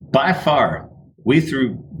by far, we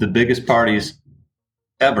threw the biggest parties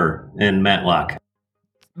ever in Matlock.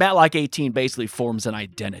 Matlock 18 basically forms an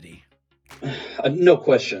identity. No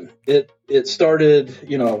question. It started,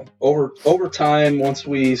 over time. Once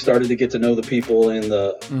we started to get to know the people in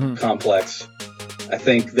the complex, I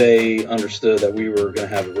think they understood that we were going to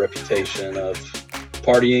have a reputation of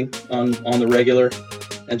partying on the regular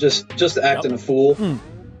and just acting a fool.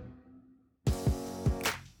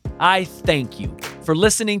 I thank you for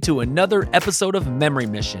listening to another episode of Memory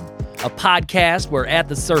Mission, a podcast where at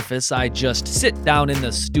the surface I just sit down in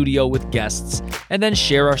the studio with guests and then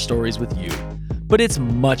share our stories with you. But it's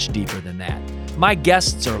much deeper than that. My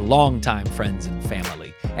guests are longtime friends and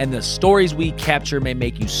family, and the stories we capture may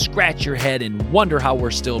make you scratch your head and wonder how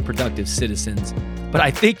we're still productive citizens. But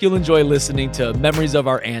I think you'll enjoy listening to memories of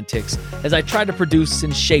our antics as I try to produce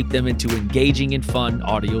and shape them into engaging and fun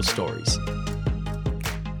audio stories.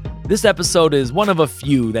 This episode is one of a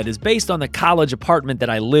few that is based on the college apartment that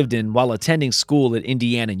I lived in while attending school at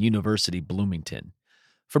Indiana University, Bloomington.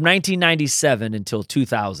 From 1997 until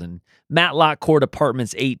 2000, Matlock Court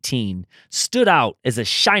Apartments 18 stood out as a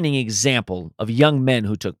shining example of young men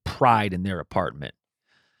who took pride in their apartment.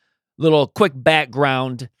 Little quick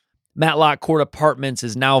background, Matlock Court Apartments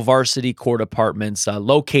is now Varsity Court Apartments,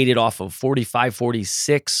 located off of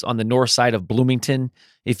 4546 on the north side of Bloomington.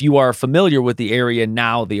 If you are familiar with the area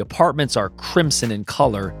now, the apartments are crimson in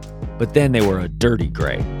color, but then they were a dirty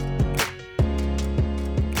gray.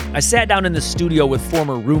 I sat down in the studio with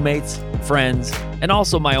former roommates, friends, and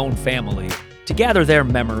also my own family to gather their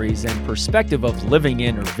memories and perspective of living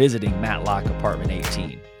in or visiting Matlock Apartment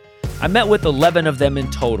 18. I met with 11 of them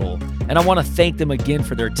in total, and I want to thank them again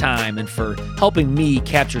for their time and for helping me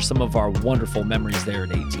capture some of our wonderful memories there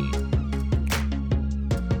at 18.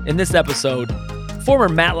 In this episode, former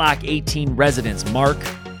Matlock 18 residents Mark,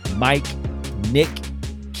 Mike, Nick,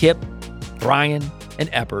 Kip, Brian, and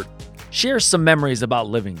Eppert share some memories about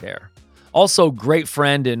living there. Also, great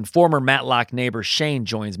friend and former Matlock neighbor Shane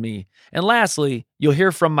joins me. And lastly, you'll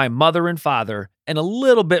hear from my mother and father and a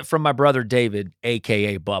little bit from my brother David,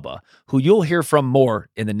 aka Bubba, who you'll hear from more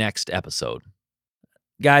in the next episode.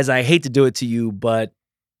 Guys, I hate to do it to you, but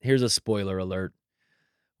here's a spoiler alert.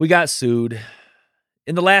 We got sued.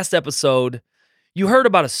 In the last episode, you heard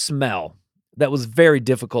about a smell that was very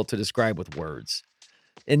difficult to describe with words.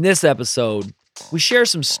 In this episode, we share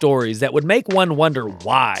some stories that would make one wonder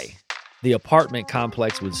why the apartment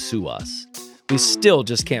complex would sue us. We still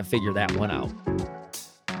just can't figure that one out.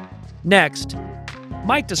 Next,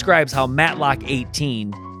 Mike describes how Matlock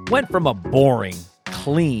 18 went from a boring,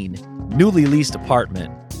 clean, newly leased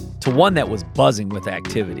apartment to one that was buzzing with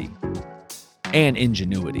activity and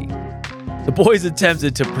ingenuity. The boys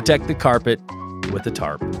attempted to protect the carpet with a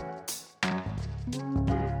tarp.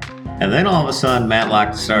 And then all of a sudden,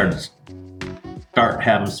 Matlock start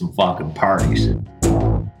having some fucking parties.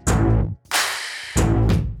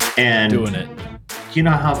 And Doing it. You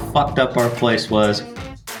know how fucked up our place was?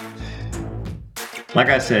 Like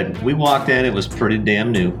I said, we walked in, it was pretty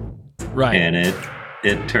damn new. Right. And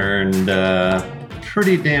it turned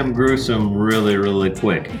pretty damn gruesome really, really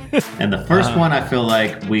quick. And the first one I feel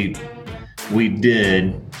like we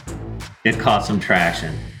did, it caught some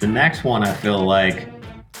traction. The next one I feel like,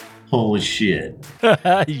 holy shit.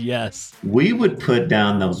 Yes. We would put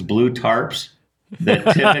down those blue tarps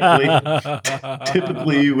that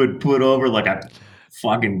typically you would put over like a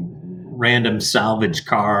fucking random salvage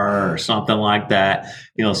car or something like that.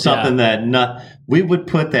 Something we would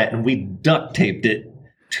put that and we duct taped it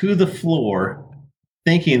to the floor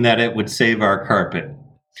thinking that it would save our carpet.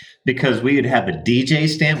 Because we'd have a DJ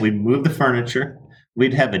stand, we'd move the furniture,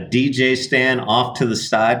 we'd have a DJ stand off to the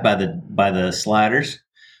side by the sliders,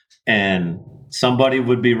 and somebody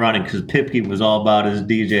would be running because Pipke was all about his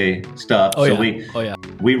DJ stuff.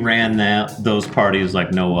 We ran those parties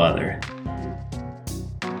like no other.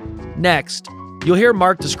 Next, you'll hear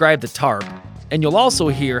Mark describe the tarp, and you'll also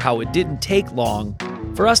hear how it didn't take long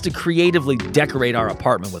for us to creatively decorate our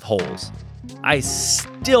apartment with holes. I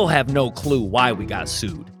still have no clue why we got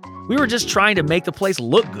sued. We were just trying to make the place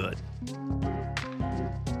look good.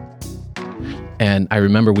 And I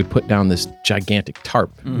remember we put down this gigantic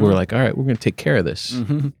tarp. Mm-hmm. We were like, all right, we're going to take care of this.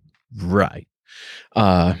 Mm-hmm. Right.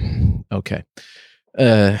 Okay.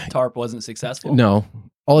 Tarp wasn't successful? No.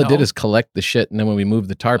 All it did is collect the shit. And then when we moved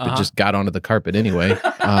the tarp, it just got onto the carpet anyway.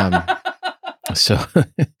 So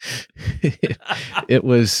it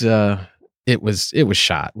was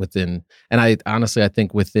shot within, and I honestly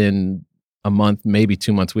think within a month, maybe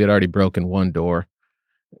 2 months, we had already broken one door,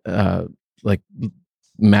 like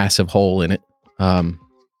massive hole in it.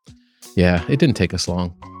 Yeah, it didn't take us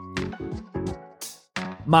long.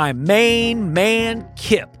 my main man,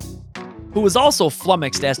 Kip, who was also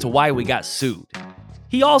flummoxed as to why we got sued.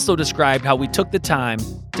 He also described how we took the time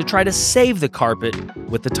to try to save the carpet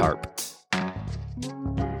with the tarp.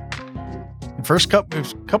 First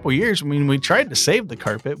couple years, I mean, we tried to save the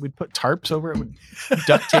carpet. We'd put tarps over it, we'd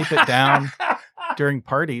duct tape it down during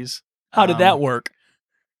parties. How did that work?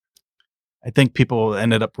 I think people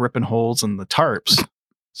ended up ripping holes in the tarps.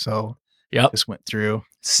 So just went through.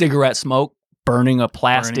 Cigarette smoke, burning a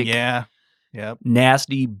plastic.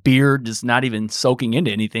 Nasty beard, just not even soaking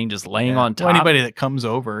into anything, just laying on top. Well, anybody that comes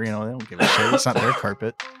over, they don't give a shit. It's not their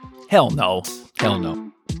carpet. Hell no.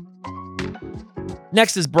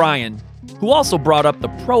 Next is Brian, who also brought up the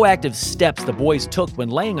proactive steps the boys took when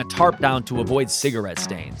laying a tarp down to avoid cigarette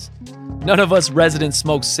stains. None of us residents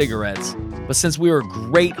smoked cigarettes, but since we were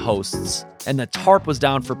great hosts and the tarp was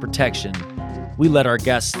down for protection, we let our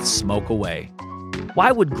guests smoke away.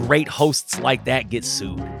 Why would great hosts like that get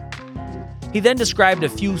sued? He then described a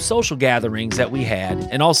few social gatherings that we had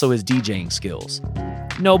and also his DJing skills.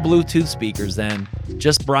 No Bluetooth speakers then,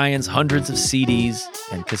 just Brian's hundreds of CDs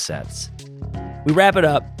and cassettes. We wrap it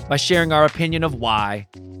up by sharing our opinion of why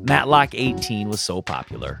Matlock 18 was so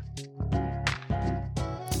popular.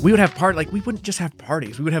 We would have we wouldn't just have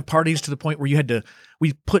parties. We would have parties to the point where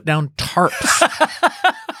we put down tarps.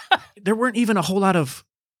 There weren't even a whole lot of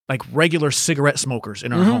regular cigarette smokers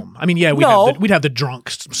in our home. I mean, we'd have the drunk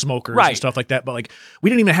smokers and stuff like that, but we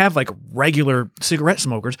didn't even have regular cigarette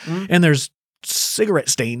smokers. And there's cigarette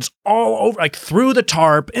stains all over, through the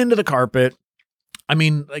tarp into the carpet. I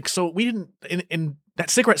mean, so we didn't, and that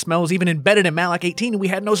cigarette smell was even embedded in Matlock 18, and we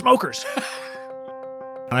had no smokers.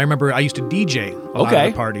 And I remember I used to DJ a lot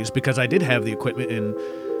of the parties because I did have the equipment in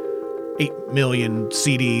 8 million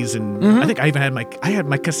CDs, and I think I even had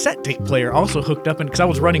my cassette tape player also hooked up, and because I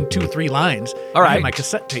was running 2 or 3 lines, I had my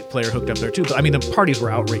cassette tape player hooked up there too. But I mean, the parties were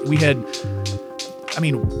outrageous. We had,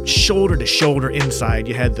 shoulder to shoulder inside.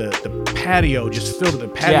 You had the patio just filled. The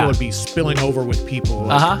patio would be spilling over with people.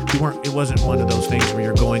 It wasn't one of those things where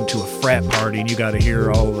you're going to a frat party and you got to hear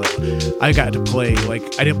all the. I got to play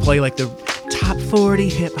I didn't play the top 40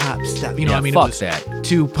 hip hop stuff. You know what I mean? Fuck it was that.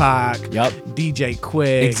 Tupac, DJ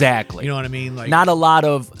Quick. Exactly. You know what I mean? Not a lot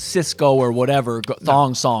of Cisco or whatever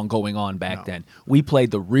thong song going on back then. We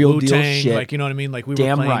played the real deal shit. You know what I mean? We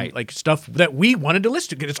Damn were playing right. Stuff that we wanted to listen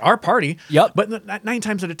to because it's our party. Yep. But 9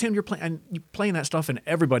 times out of 10, you're playing that stuff and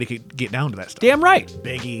everybody could get down to that stuff. Damn right.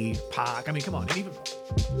 Biggie, Pac. I mean, come on.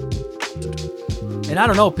 And I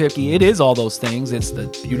don't know, Picky, it is all those things. It's the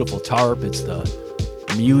beautiful tarp. It's the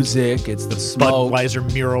music. It's the smoke.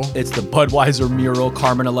 Budweiser mural. It's the Budweiser mural.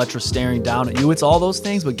 Carmen Electra staring down at you. It's all those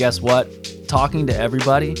things. But guess what? Talking to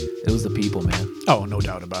everybody, it was the people, man. Oh, no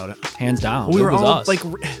doubt about it. Hands down. We were all us. That's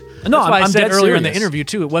why I said earlier in the interview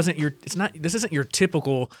too. This isn't your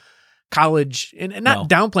typical college, and not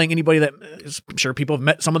downplaying anybody that I'm sure people have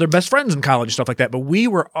met some of their best friends in college and stuff like that. But we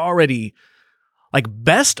were already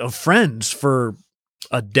best of friends for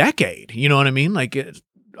a decade. You know what I mean?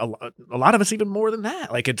 A lot of us even more than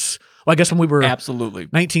that. I guess when we were absolutely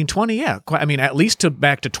 19, 20, at least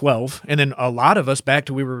back to 12, and then a lot of us back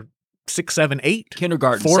to we were 6, 7, 8,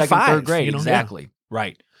 kindergarten, 4, 2nd, 5, 3rd grade, exactly.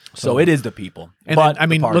 Right. So it is the people. And but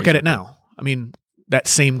then, look at it now. That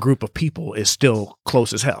same group of people is still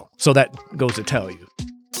close as hell. So that goes to tell you.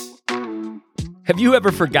 Have you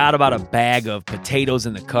ever forgot about a bag of potatoes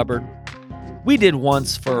in the cupboard? We did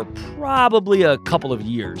once for probably a couple of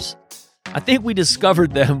years. I think we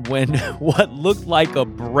discovered them when what looked like a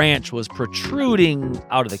branch was protruding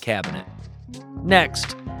out of the cabinet.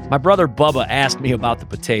 Next, my brother Bubba asked me about the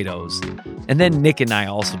potatoes, and then Nick and I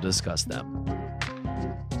also discussed them.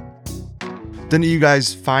 Didn't you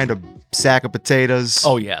guys find a sack of potatoes?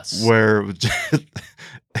 Oh, yes. Where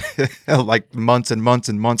months and months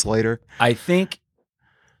and months later? I think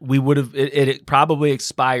we would have, it probably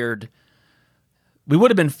expired. We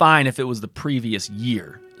would have been fine if it was the previous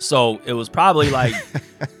year. So it was probably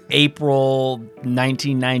April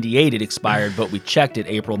 1998 it expired, but we checked it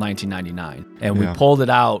April 1999. And we pulled it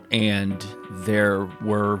out, and there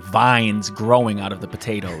were vines growing out of the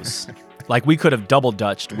potatoes. We could have double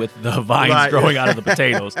dutched with the vines growing out of the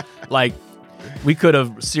potatoes. We could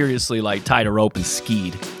have seriously tied a rope and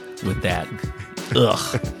skied with that.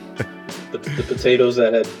 Ugh. The potatoes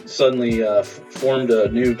that had suddenly formed a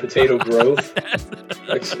new potato growth,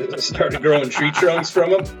 started growing tree trunks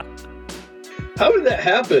from them. How did that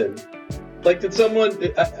happen? Did someone?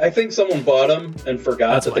 I think someone bought them and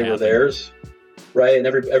forgot that they were theirs, right? And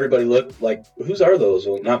everybody looked whose are those?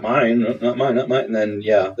 Well, not mine, not mine. And then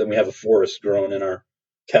we have a forest growing in our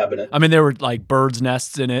cabinet. I mean, there were like birds'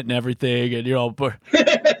 nests in it and everything, and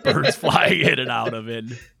birds flying in and out of it.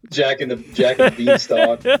 Jack and the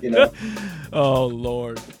Beanstalk, Oh,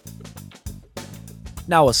 Lord.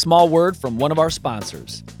 Now, a small word from one of our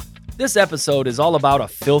sponsors. This episode is all about a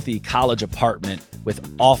filthy college apartment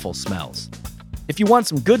with awful smells. If you want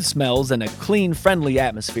some good smells and a clean, friendly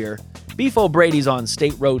atmosphere, Beef O'Brady's on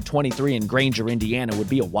State Road 23 in Granger, Indiana would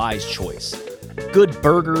be a wise choice. Good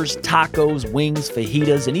burgers, tacos, wings,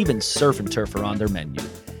 fajitas, and even surf and turf are on their menu.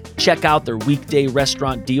 Check out their weekday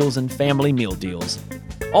restaurant deals and family meal deals.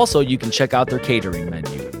 Also, you can check out their catering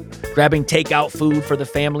menu. Grabbing takeout food for the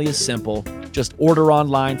family is simple. Just order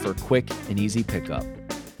online for quick and easy pickup.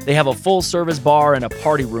 They have a full-service bar and a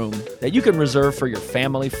party room that you can reserve for your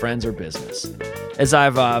family, friends, or business. As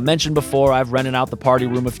I've mentioned before, I've rented out the party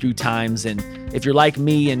room a few times, and if you're like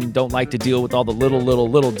me and don't like to deal with all the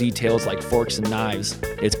little details like forks and knives,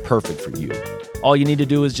 it's perfect for you. All you need to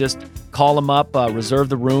do is just call them up, reserve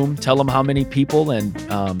the room, tell them how many people and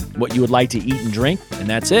what you would like to eat and drink, and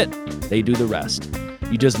that's it. They do the rest.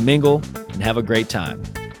 You just mingle and have a great time.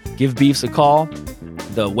 Give Beefs a call.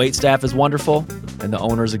 The waitstaff is wonderful, and the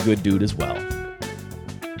owner's a good dude as well.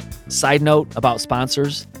 Side note about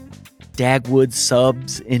sponsors, Dagwood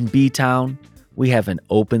Subs in B-Town, we have an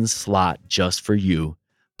open slot just for you.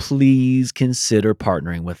 Please consider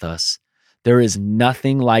partnering with us. There is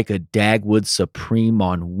nothing like a Dagwood Supreme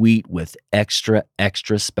on wheat with extra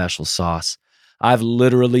special sauce. I've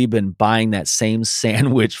literally been buying that same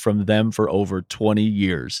sandwich from them for over 20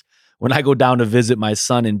 years. When I go down to visit my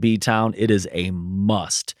son in B-Town, it is a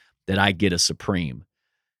must that I get a Supreme.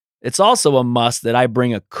 It's also a must that I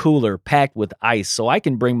bring a cooler packed with ice so I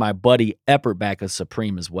can bring my buddy Eppert back a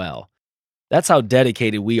Supreme as well. That's how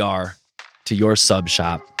dedicated we are to your sub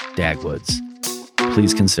shop, Dagwoods.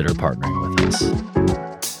 Please consider partnering with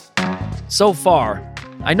us. So far,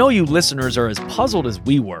 I know you listeners are as puzzled as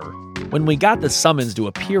we were when we got the summons to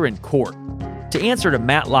appear in court to answer to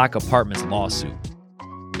Matlock Apartments' lawsuit.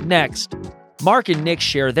 Next, Mark and Nick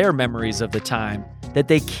share their memories of the time that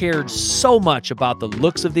they cared so much about the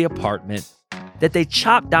looks of the apartment that they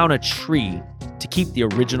chopped down a tree to keep the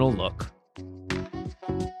original look.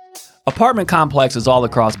 Apartment complexes all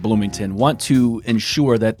across Bloomington want to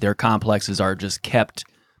ensure that their complexes are just kept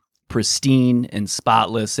pristine and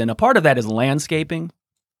spotless, and a part of that is landscaping.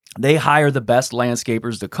 They hire the best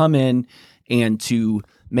landscapers to come in and to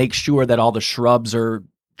make sure that all the shrubs are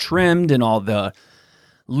trimmed and all the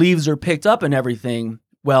leaves are picked up and everything.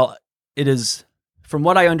 Well, it is, from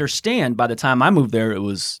what I understand, by the time I moved there, it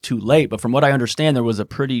was too late. But from what I understand, there was a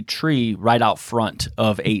pretty tree right out front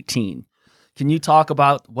of 18. Can you talk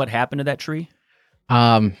about what happened to that tree?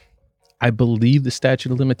 I believe the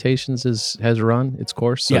statute of limitations has run its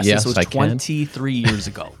course. So yes, this was 23 years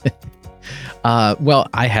ago. Well,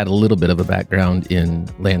 I had a little bit of a background in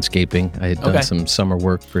landscaping. I had done some summer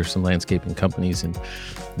work for some landscaping companies, and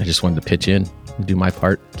I just wanted to pitch in and do my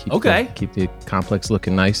part. Keep the complex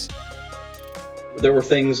looking nice. There were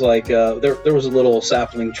things like there was a little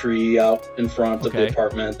sapling tree out in front of the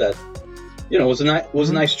apartment that was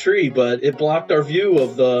a nice tree, but it blocked our view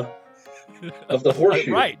of the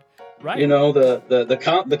horseshoe. Right.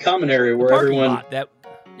 The common area where everyone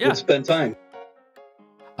would spend time.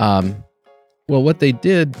 Well, what they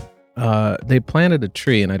did, they planted a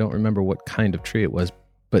tree, and I don't remember what kind of tree it was,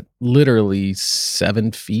 but literally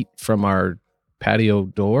 7 feet from our patio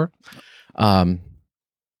door. And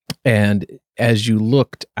as you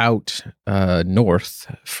looked out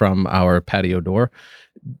north from our patio door,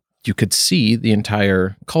 you could see the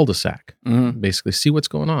entire cul-de-sac. Basically, see what's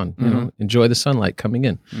going on. Enjoy the sunlight coming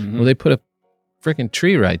in. Well, they put a freaking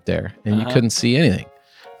tree right there, and you couldn't see anything.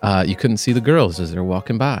 You couldn't see the girls as they're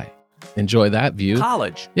walking by. Enjoy that view.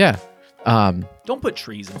 College. Yeah. Don't put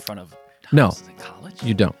trees in front of houses in college.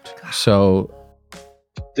 You don't. God. So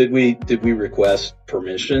did we request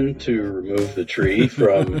permission to remove the tree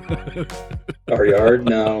from our yard?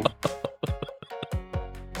 No.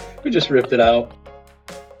 We just ripped it out.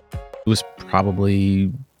 It was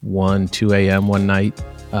probably 2 a.m. one night.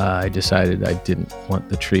 I decided I didn't want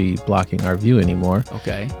the tree blocking our view anymore.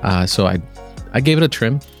 Okay. So I gave it a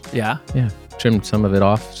trim. Yeah. Yeah. Trimmed some of it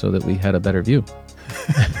off so that we had a better view.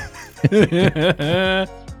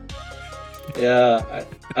 Yeah.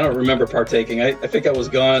 I don't remember partaking. I think I was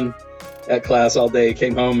gone at class all day.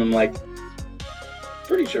 Came home and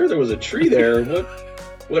pretty sure there was a tree there.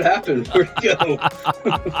 What happened? Where'd it go?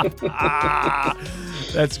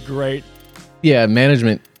 That's great. Yeah.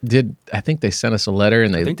 Management did. I think they sent us a letter,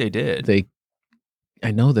 and I think they did.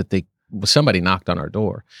 I know that somebody knocked on our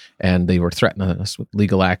door, and they were threatening us with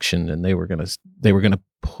legal action, and they were gonna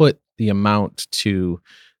put the amount to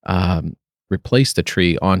replace the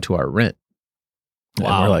tree onto our rent. Wow.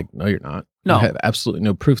 And we're like, no, you're not. No. You have absolutely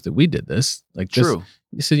no proof that we did this. Like, True.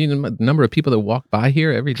 You said, the number of people that walk by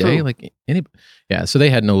here every day, True. like yeah. So they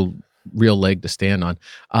had no real leg to stand on.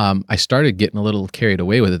 I started getting a little carried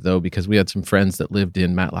away with it though, because we had some friends that lived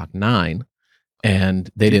in Matlock 9 and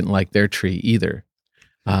they didn't like their tree either.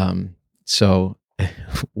 So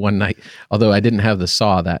one night, although I didn't have the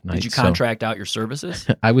saw that night. Did you contract out your services?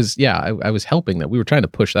 I was helping that. We were trying to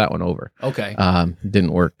push that one over. Okay.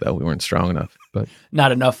 Didn't work though. We weren't strong enough, but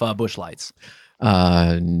Not enough bush lights.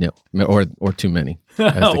 no, or too many,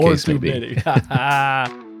 as the Or case may too be. many.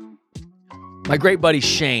 My great buddy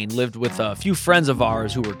Shane lived with a few friends of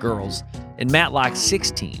ours who were girls in Matlock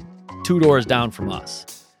 16, 2 doors down from us.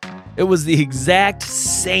 It was the exact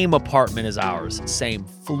same apartment as ours. Same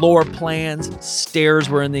floor plans, stairs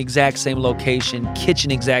were in the exact same location, kitchen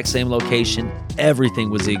exact same location,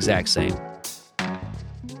 everything was the exact same.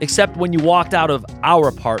 Except when you walked out of our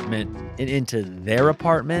apartment and into their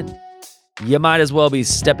apartment, you might as well be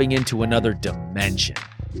stepping into another dimension.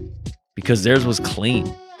 Because theirs was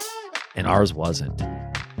clean and ours wasn't.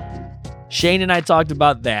 Shane and I talked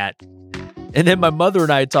about that. And then my mother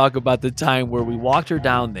and I talk about the time where we walked her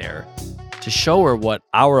down there to show her what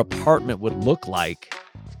our apartment would look like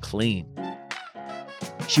clean.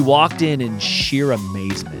 She walked in sheer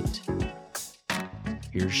amazement.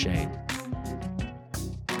 Here's Shane.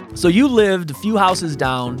 So you lived a few houses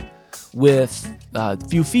down with a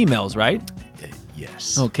few females, right?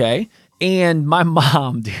 Yes. Okay. And my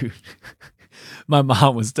mom, dude, my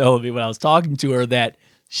mom was telling me when I was talking to her that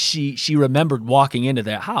she remembered walking into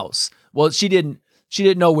that house. Well, she didn't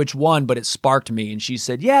know which one, but it sparked me. And she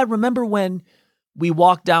said, yeah, remember when we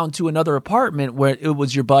walked down to another apartment where it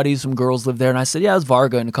was your buddies, some girls lived there? And I said, yeah, it was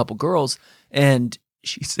Varga and a couple girls. And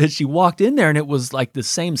she said she walked in there and it was like the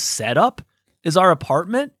same setup as our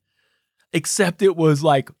apartment, except it was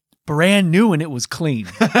like brand new and it was clean.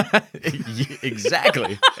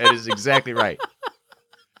 Exactly. That is exactly right.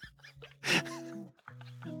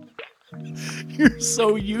 You're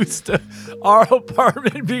so used to our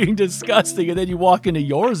apartment being disgusting, and then you walk into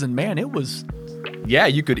yours, and man, it was. Yeah,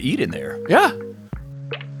 you could eat in there. Yeah.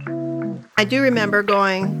 I do remember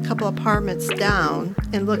going a couple apartments down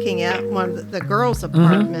and looking at one of the girls'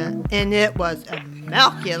 apartment, and it was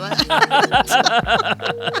immaculate.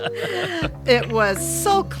 It was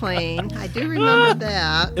so clean. I do remember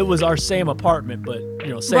that. It was our same apartment, but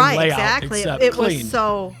same right, layout, exactly. except It clean.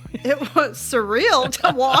 it was surreal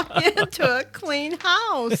to walk into a clean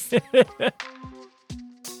house.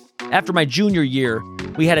 After my junior year,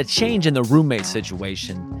 we had a change in the roommate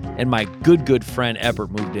situation, and my good friend Eppert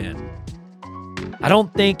moved in. I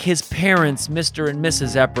don't think his parents, Mr. and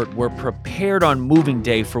Mrs. Eppert, were prepared on moving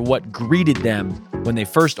day for what greeted them when they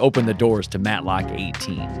first opened the doors to Matlock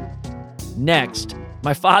 18. Next,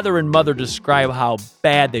 my father and mother describe how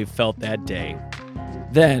bad they felt that day.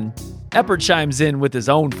 Then, Eppert chimes in with his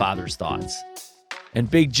own father's thoughts. And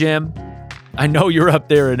Big Jim, I know you're up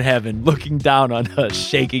there in heaven looking down on us,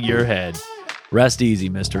 shaking your head. Rest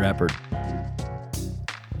easy, Mr. Eppert.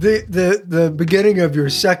 The beginning of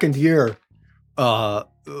your second year,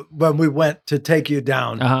 when we went to take you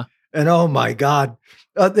down, and oh my God,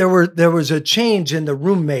 there was a change in the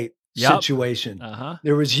roommate situation.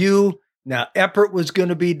 There was you. Now Eppert was going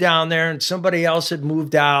to be down there, and somebody else had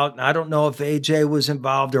moved out. And I don't know if AJ was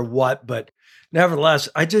involved or what, but nevertheless,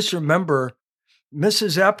 I just remember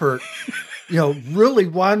Mrs. Eppert, really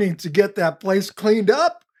wanting to get that place cleaned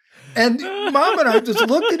up. And Mom and I just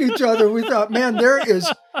looked at each other. We thought, man,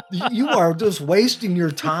 you are just wasting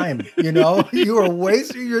your time. You are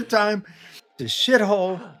wasting your time. The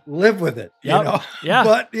shithole, live with it. Yeah.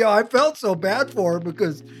 But I felt so bad for her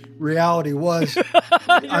because reality was,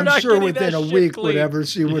 I'm sure within a week, clean. Whatever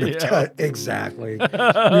she would have done. Exactly.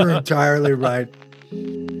 You're entirely right.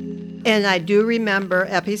 And I do remember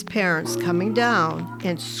Eppie's parents coming down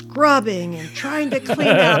and scrubbing and trying to clean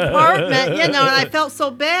that apartment, and I felt so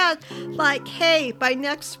bad. Like, hey, by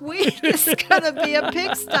next week, it's going to be a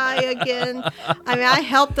pigsty again. I mean, I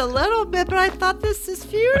helped a little bit, but I thought this is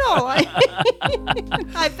futile.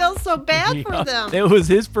 I felt so bad for them. It was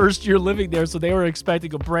his first year living there, so they were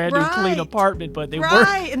expecting a brand new clean apartment, but they weren't.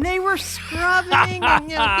 Right, and they were scrubbing and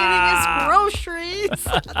getting his groceries.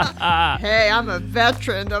 Hey, I'm a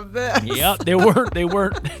veteran of this. Yep, they weren't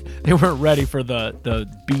ready for the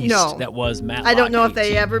beast that was Matlock. I don't know 18. if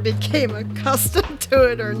they ever became accustomed to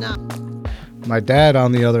it or not. My dad,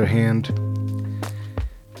 on the other hand,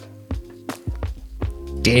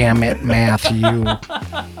 damn it, Matthew.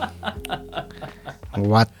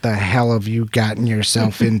 What the hell have you gotten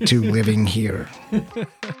yourself into living here?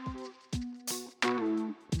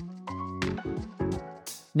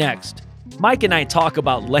 Next, Mike and I talk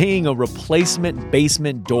about laying a replacement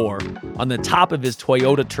basement door on the top of his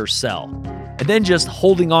Toyota Tercel, and then just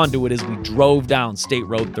holding on to it as we drove down State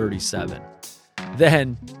Road 37.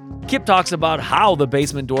 Then, Kip talks about how the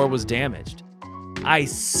basement door was damaged. I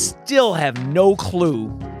still have no clue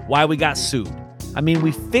why we got sued. I mean,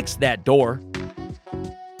 we fixed that door.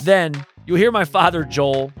 Then, you'll hear my father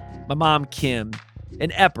Joel, my mom Kim,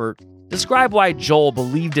 and Eppert describe why Joel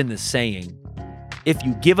believed in the saying, if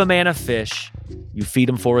you give a man a fish, you feed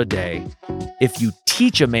him for a day. If you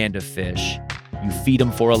teach a man to fish, you feed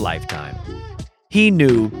him for a lifetime. He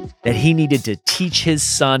knew that he needed to teach his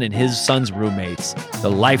son and his son's roommates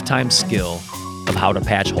the lifetime skill of how to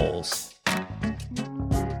patch holes.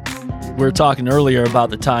 We were talking earlier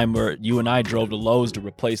about the time where you and I drove to Lowe's to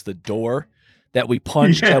replace the door that we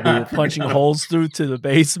punched, that we were punching holes through to the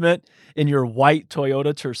basement in your white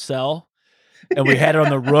Toyota Tercel. And we had it on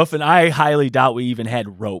the roof, and I highly doubt we even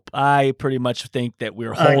had rope. I pretty much think that we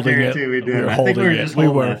were holding it. We did. I think we were just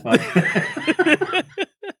holding it.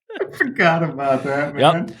 I forgot about that,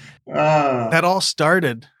 man. Yep. That all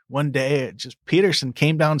started one day. Peterson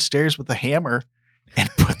came downstairs with a hammer and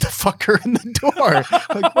put the fucker in the door.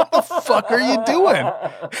 Like, what the fuck are you doing?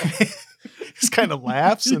 He just kind of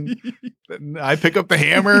laughs, and I pick up the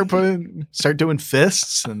hammer, start doing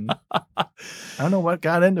fists, and I don't know what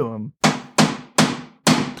got into him.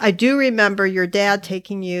 I do remember your dad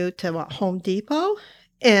taking you to Home Depot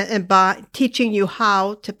and teaching you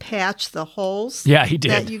how to patch the holes. Yeah, he did.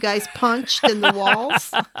 That you guys punched in the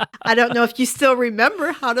walls. I don't know if you still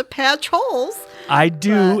remember how to patch holes. I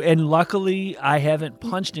do, and luckily I haven't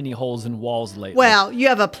punched any holes in walls lately. Well, you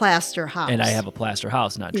have a plaster house. And I have a plaster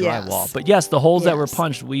house, not drywall. Yes. But yes, the holes that were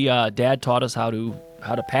punched, Dad taught us how to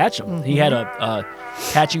patch them. Mm-hmm. He had a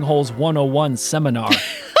Patching Holes 101 seminar.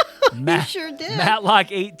 He sure did.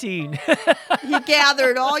 Matlock 18. He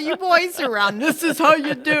gathered all you boys around. This is how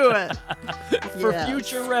you do it. For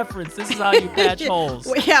future reference, this is how you patch holes.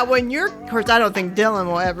 Well, yeah, of course, I don't think Dylan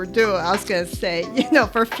will ever do it. I was going to say,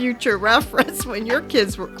 for future reference when your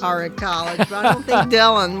kids are in college, but I don't think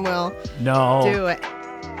Dylan will do it.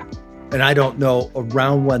 And I don't know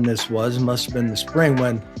around when this was. It must have been the spring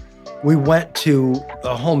when we went to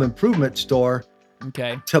a home improvement store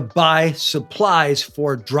to buy supplies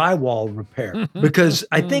for drywall repair, because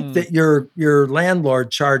I think that your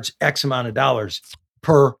landlord charged X amount of dollars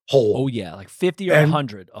per hole. Oh yeah, like 50 or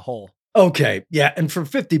 100 a hole. Okay, yeah, and for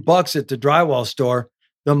 $50 at the drywall store,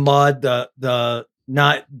 the mud, the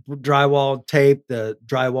not drywall tape, the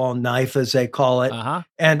drywall knife as they call it,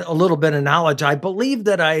 and a little bit of knowledge. I believe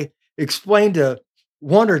that I explained to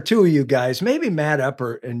one or two of you guys, maybe Matt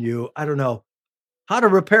Eppert and you, I don't know, how to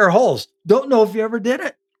repair holes. Don't know if you ever did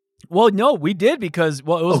it. Well, no, we did because it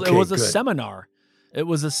was a seminar. It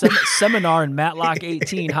was a seminar in Matlock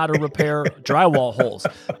 18, how to repair drywall holes.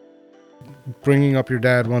 Bringing up your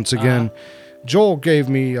dad once again, Joel gave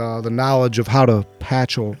me the knowledge of how to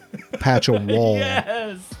patch a wall.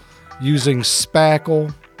 Yes. Using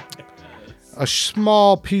spackle, a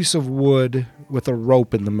small piece of wood with a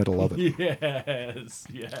rope in the middle of it.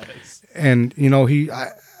 Yes. And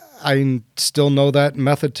I still know that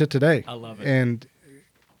method to today. I love it. And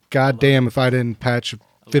goddamn, if I didn't patch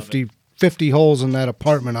 50 holes in that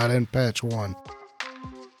apartment, I didn't patch one.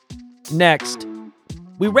 Next,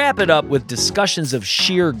 we wrap it up with discussions of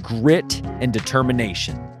sheer grit and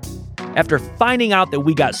determination. After finding out that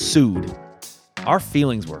we got sued, our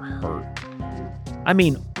feelings were hurt. I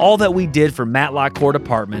mean, all that we did for Matlock Court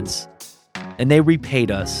Apartments, and they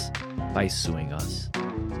repaid us by suing us.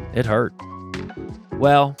 It hurt.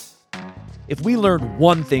 Well, if we learned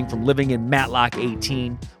one thing from living in Matlock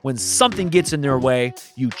 18, when something gets in their way,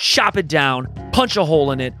 you chop it down, punch a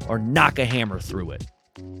hole in it, or knock a hammer through it.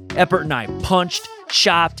 Eppert and I punched,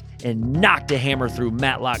 chopped, and knocked a hammer through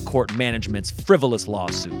Matlock Court Management's frivolous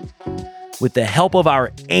lawsuit. With the help of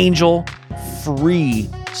our Angel-free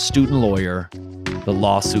student lawyer, the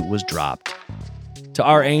lawsuit was dropped. To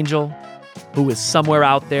our Angel, who is somewhere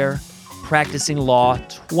out there practicing law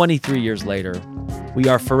 23 years later, we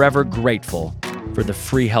are forever grateful for the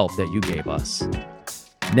free help that you gave us.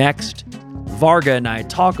 Next, Varga and I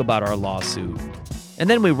talk about our lawsuit, and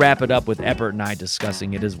then we wrap it up with Eppert and I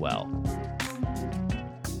discussing it as well.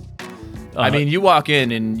 I mean, you walk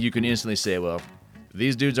in and you can instantly say, well,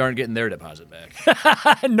 these dudes aren't getting their deposit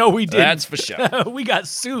back. No, we didn't. That's for sure. We got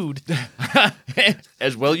sued.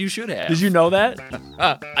 As well you should have. Did you know that?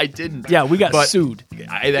 I didn't. Yeah, we got sued.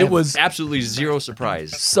 It was absolutely zero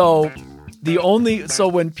surprise. So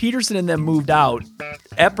when Peterson and them moved out,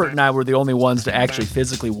 Eppert and I were the only ones to actually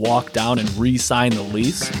physically walk down and re-sign the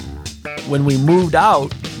lease. When we moved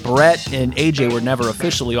out, Brett and AJ were never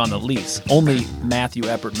officially on the lease. Only Matthew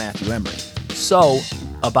Eppert, Matthew Emery. So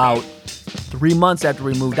about 3 months after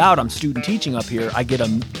we moved out, I'm student teaching up here. I get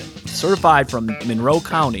a certified from Monroe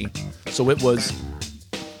County. So it was,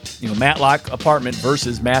 Matlock Apartment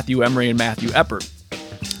versus Matthew Emery and Matthew Eppert.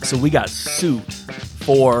 So we got sued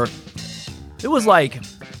for, it was like, I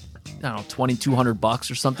don't know,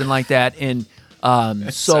 $2,200 or something like that. And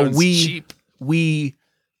so we,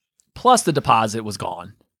 plus the deposit was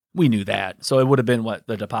gone. We knew that. So it would have been what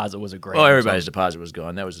the deposit was $1,000. Oh, everybody's deposit was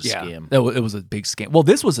gone. That was a scam. It was a big scam. Well,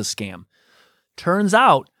 this was a scam. Turns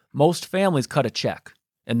out most families cut a check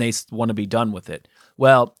and they want to be done with it.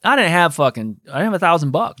 Well, I didn't have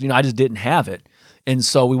 $1,000. I just didn't have it. And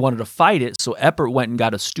so we wanted to fight it. So Eppert went and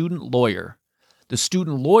got a student lawyer. The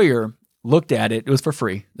student lawyer looked at it. It was for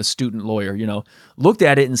free. The student lawyer, looked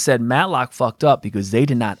at it and said Matlock fucked up because they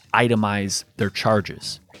did not itemize their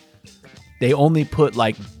charges. They only put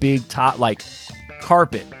big top,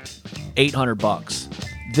 carpet,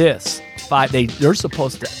 $800. This, they're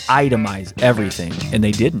supposed to itemize everything, and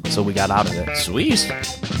they didn't. So we got out of it. Sweet.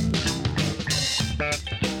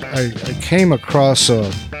 I came across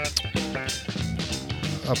a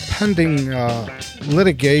pending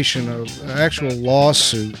litigation, an actual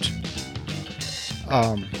lawsuit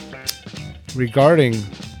regarding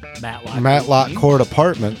Matlock Court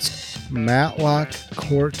Apartments. Matlock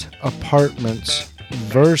Court Apartments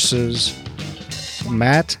versus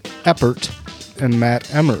Matt Eppert and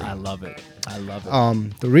Matt Emery. I love it.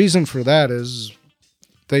 The reason for that is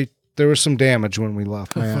there was some damage when we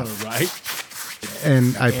left, man. Right.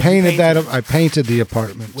 And I painted the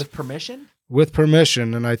apartment. With permission? With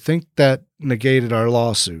permission, and I think that negated our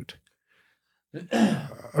lawsuit.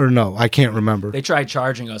 Or no, I can't remember. They tried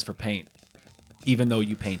charging us for paint, even though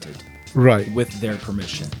you painted. Right. With their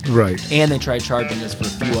permission. Right. And they tried charging us for a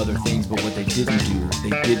few other things, but what they didn't do, they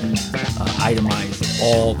didn't itemize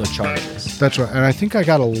all the charges. That's right. And I think I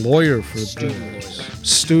got a lawyer for student.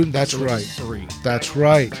 That's so right. 3. That's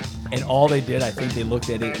right. And all they did, I think they looked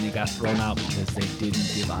at it and they got thrown out because they didn't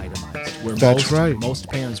give itemized. Where most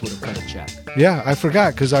parents would have cut a check. Yeah, I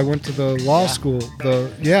forgot because I went to the law school,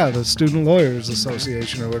 the Student Lawyers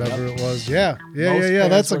Association or whatever it was. Yeah.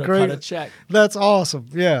 That's a great. Cut a check. That's awesome.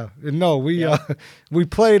 Yeah. No, we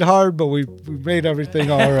played hard, but we made everything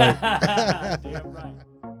all right. Damn right.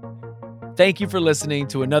 Thank you for listening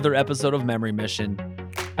to another episode of Memory Mission.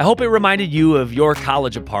 I hope it reminded you of your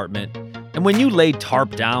college apartment. And when you laid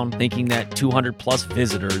tarp down thinking that 200 plus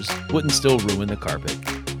visitors wouldn't still ruin the carpet.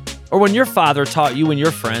 Or when your father taught you and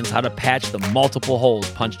your friends how to patch the multiple holes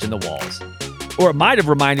punched in the walls. Or it might have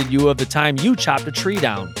reminded you of the time you chopped a tree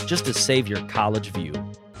down just to save your college view.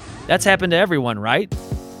 That's happened to everyone, right?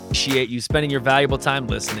 Appreciate you spending your valuable time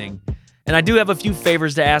listening. And I do have a few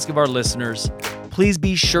favors to ask of our listeners. Please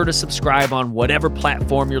be sure to subscribe on whatever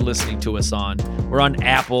platform you're listening to us on. We're on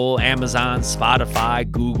Apple, Amazon,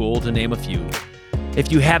 Spotify, Google, to name a few.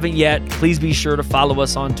 If you haven't yet, please be sure to follow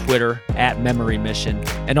us on Twitter @MemoryMission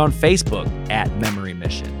and on Facebook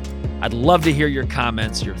 @MemoryMission. I'd love to hear your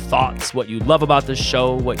comments, your thoughts, what you love about the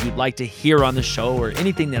show, what you'd like to hear on the show, or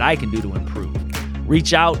anything that I can do to improve.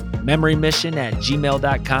 Reach out,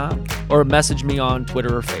 memorymission@gmail.com, or message me on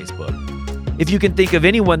Twitter or Facebook. If you can think of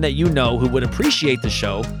anyone that you know who would appreciate the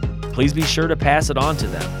show, please be sure to pass it on to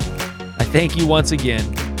them. I thank you once again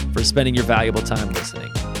for spending your valuable time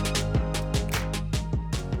listening.